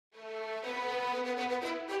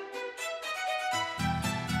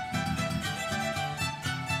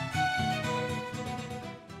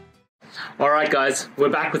Alright guys, we're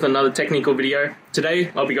back with another technical video. Today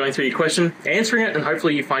I'll be going through your question, answering it, and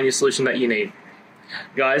hopefully you find your solution that you need.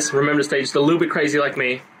 Guys, remember to stay just a little bit crazy like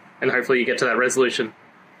me, and hopefully you get to that resolution.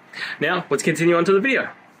 Now, let's continue on to the video.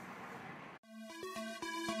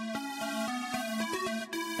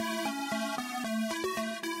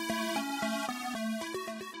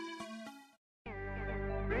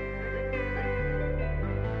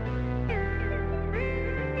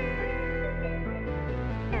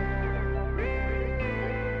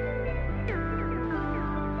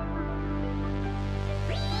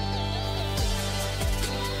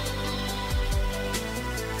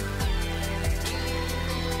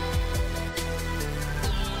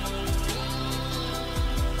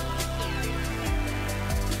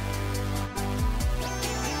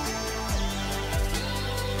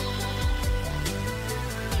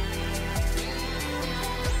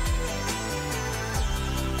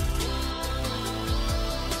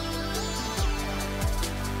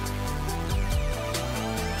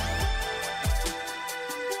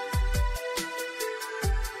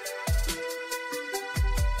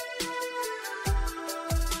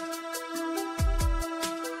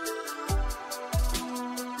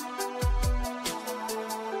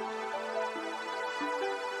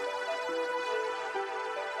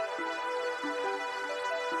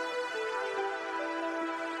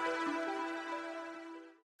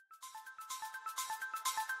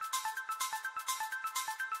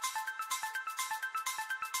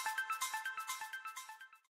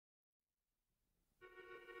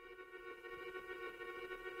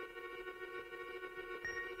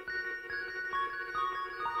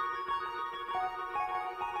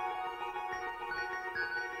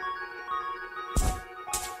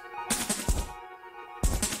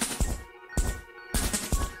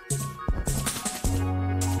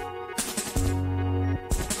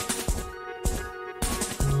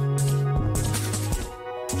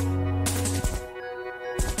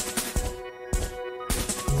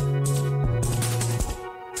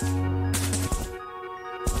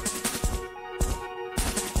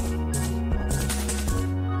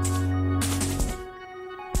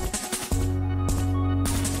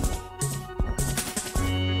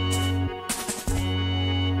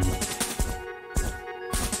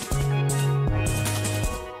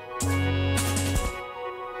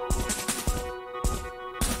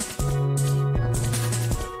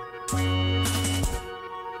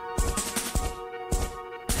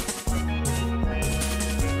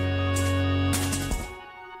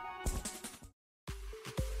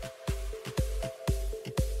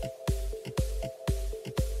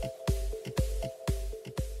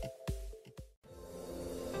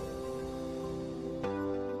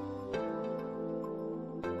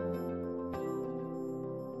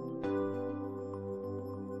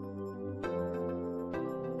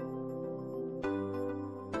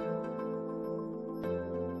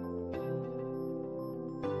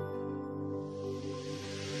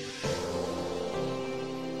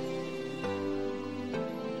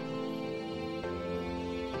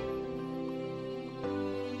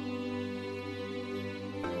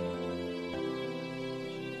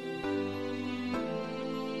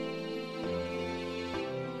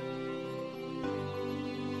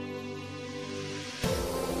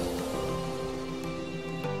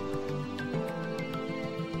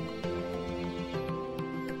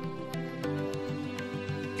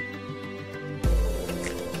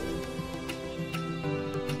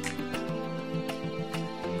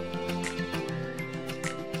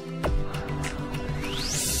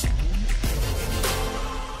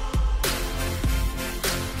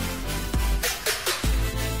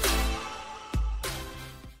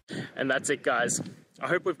 And that's it, guys. I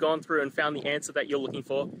hope we've gone through and found the answer that you're looking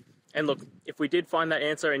for. And look, if we did find that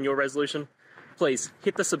answer in your resolution, please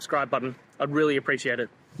hit the subscribe button. I'd really appreciate it.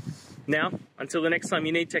 Now, until the next time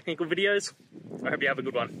you need technical videos, I hope you have a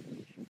good one.